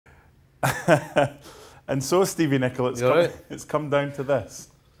And so, Stevie Nicol, it's come down to this.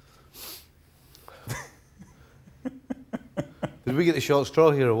 Did we get the short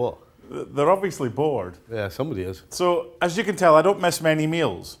straw here or what? They're obviously bored. Yeah, somebody is. So, as you can tell, I don't miss many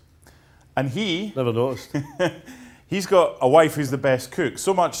meals. And he... Never noticed. He's got a wife who's the best cook,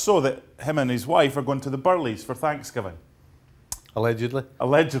 so much so that him and his wife are going to the Burleys for Thanksgiving. Allegedly?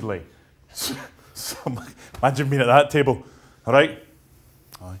 Allegedly. So imagine being at that table. All right?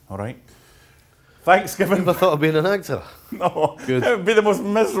 Aye, all right. Thanksgiving. Never thought of being an actor. No. Good. It would be the most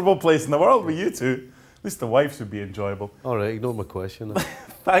miserable place in the world with you two. At least the wives would be enjoyable. All right, ignore my question.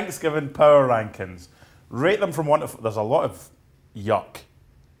 Thanksgiving power rankings. Rate them from 1 to... There's a lot of yuck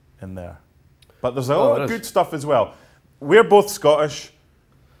in there. But there's a lot of good stuff as well. We're both Scottish.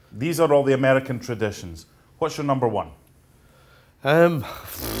 These are all the American traditions. What's your number one? Number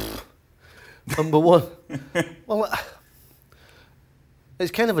one. Well,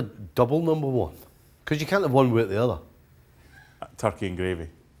 it's kind of a double number one. Because you can't have one without the other. Turkey and gravy.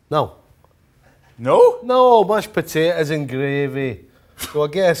 No. No? No, mashed potatoes and gravy. So I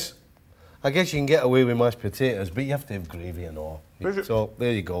guess you can get away with mashed potatoes, but you have to have gravy and all. So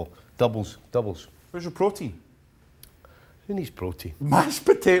there you go. Doubles. Where's your protein? Who needs protein? Mashed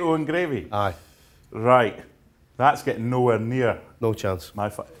potato and gravy? Aye. Right. That's getting nowhere near. No chance.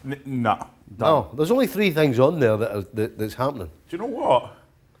 Nah. No, there's only 3 things on there that's happening. Do you know what?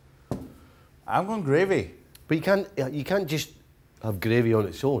 I'm going gravy. But you can't just have gravy on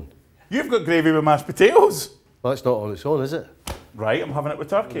its own. You've got gravy with mashed potatoes. Well, that's not on its own, is it? Right, I'm having it with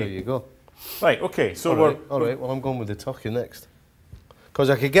turkey. There you go. Right, okay, so All right, well, I'm going with the turkey next. Because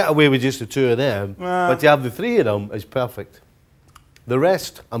I could get away with just the 2 of them, but to have the 3 of them is perfect. The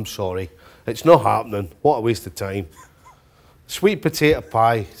rest, I'm sorry. It's not happening. What a waste of time. Sweet potato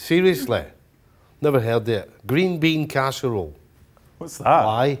pie. Seriously? Never heard it. Green bean casserole. What's that?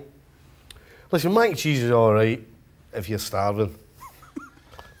 Why? Listen, mac and cheese is all right if you're starving.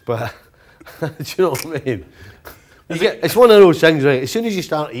 But, do you know what I mean? It's one of those things, right? As soon as you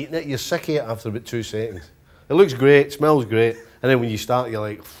start eating it, you're sick of it after about 2 seconds. It looks great, smells great, and then when you start, you're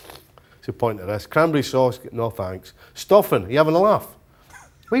like, what's the point of this? Cranberry sauce, no thanks. Stuffing, you having a laugh?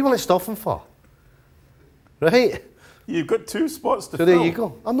 What do you want stuffing for? Right? You've got 2 spots to fill. So there you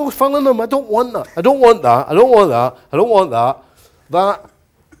go. I'm not filling them. I don't want that. I don't want that. I don't want that. I don't want that. That,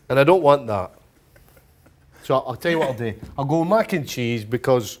 and I don't want that. So I'll tell you what I'll do. I'll go mac and cheese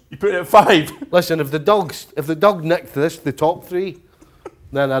because... You put it at 5? Listen, if the dog nicked this, the top 3,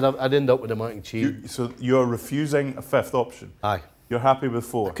 then I'd end up with a mac and cheese. So you're refusing a 5th option? Aye. You're happy with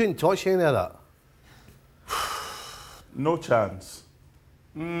 4? I couldn't touch any of that. No chance.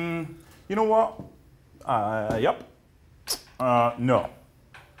 You know what? Yep. No.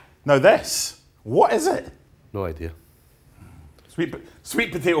 Now this, what is it? No idea. Sweet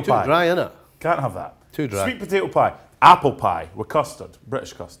potato pie. Too dry, innit? Can't have that. Too dry. Sweet potato pie. Apple pie with custard.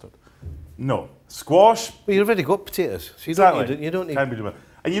 British custard. No. Squash. Well, you've already got potatoes. So you don't need... Can be doing.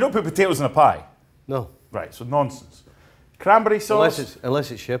 And you don't put potatoes in a pie? No. Right, so nonsense. Cranberry sauce.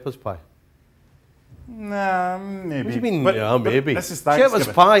 Unless it's shepherd's pie. Nah, maybe. What do you mean, maybe? This is Thanksgiving.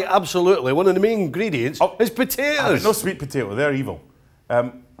 Shepherd's pie, absolutely. One of the main ingredients is potatoes. No sweet potato, they're evil.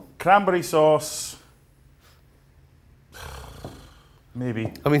 Cranberry sauce.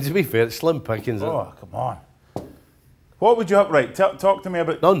 Maybe. I mean, to be fair, it's slim pickings. Oh, come on. What would you have? Right, talk to me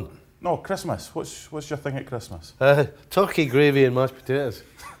about... None. No, Christmas. What's your thing at Christmas? Turkey, gravy and mashed potatoes.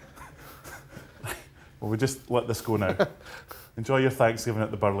 Well, we just let this go now. Enjoy your Thanksgiving at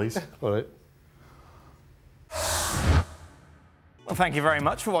the Burleys. All right. Well, thank you very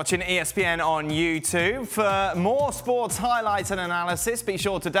much for watching ESPN on YouTube. For more sports highlights and analysis, be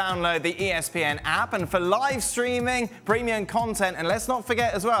sure to download the ESPN app. And for live streaming, premium content, and let's not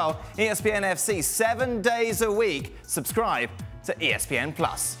forget as well, ESPN FC 7 days a week. Subscribe to ESPN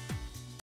Plus.